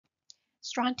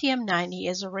Strontium-90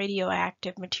 is a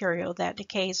radioactive material that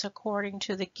decays according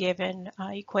to the given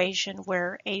equation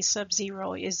where A sub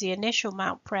 0 is the initial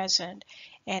amount present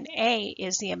and A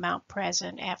is the amount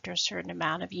present after a certain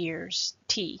amount of years,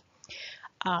 T.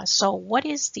 So what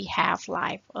is the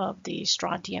half-life of the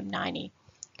strontium-90?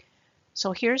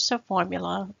 So here's the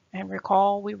formula, and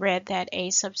recall we read that A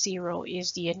sub 0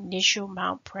 is the initial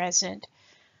amount present,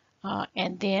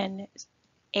 and then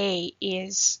A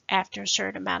is after a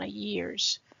certain amount of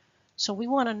years. So we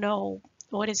want to know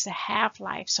what is the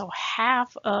half-life. So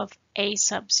half of A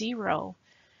sub 0,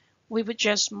 we would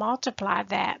just multiply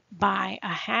that by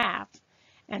a half,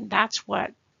 and that's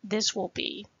what this will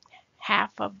be,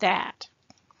 half of that.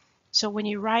 So when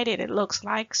you write it, it looks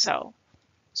like so.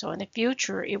 So in the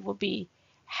future, it will be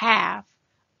half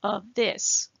of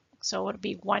this. So it'll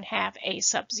be 1/2 A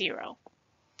sub 0.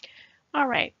 All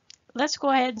right. Let's go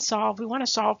ahead and solve. We want to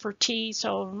solve for T,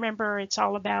 so remember it's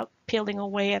all about peeling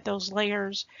away at those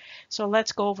layers. So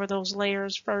let's go over those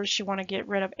layers. First, you want to get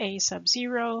rid of A sub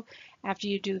 0. After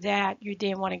you do that, you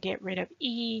then want to get rid of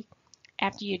E.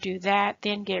 After you do that,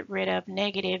 then get rid of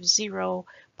negative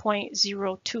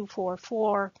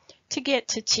 0.0244 to get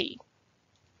to T.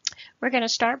 We're going to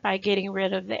start by getting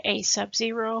rid of the A sub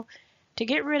 0. To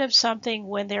get rid of something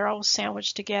when they're all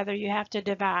sandwiched together, you have to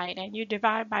divide, and you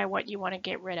divide by what you want to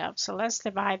get rid of. So let's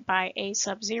divide by A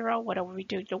sub 0. What do we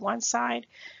do to one side?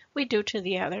 We do to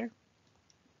the other.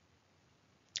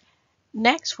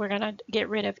 Next, we're going to get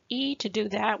rid of E. To do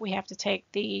that, we have to take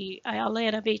the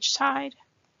ln of each side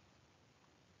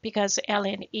because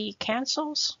ln E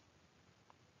cancels.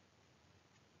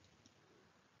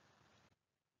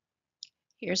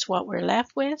 Here's what we're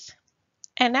left with.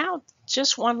 And now,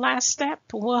 just one last step,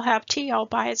 we'll have T all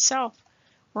by itself.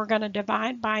 We're going to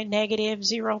divide by negative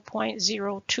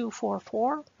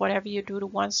 0.0244. Whatever you do to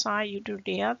one side, you do to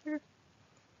the other.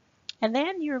 And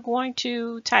then you're going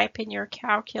to type in your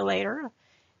calculator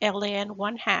ln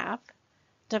 1/2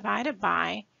 divided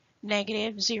by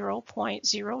negative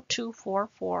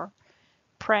 0.0244.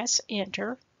 Press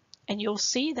enter, and you'll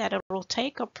see that it will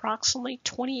take approximately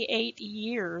 28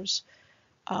 years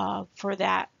for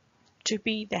that to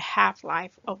be the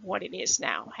half-life of what it is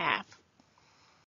now, half.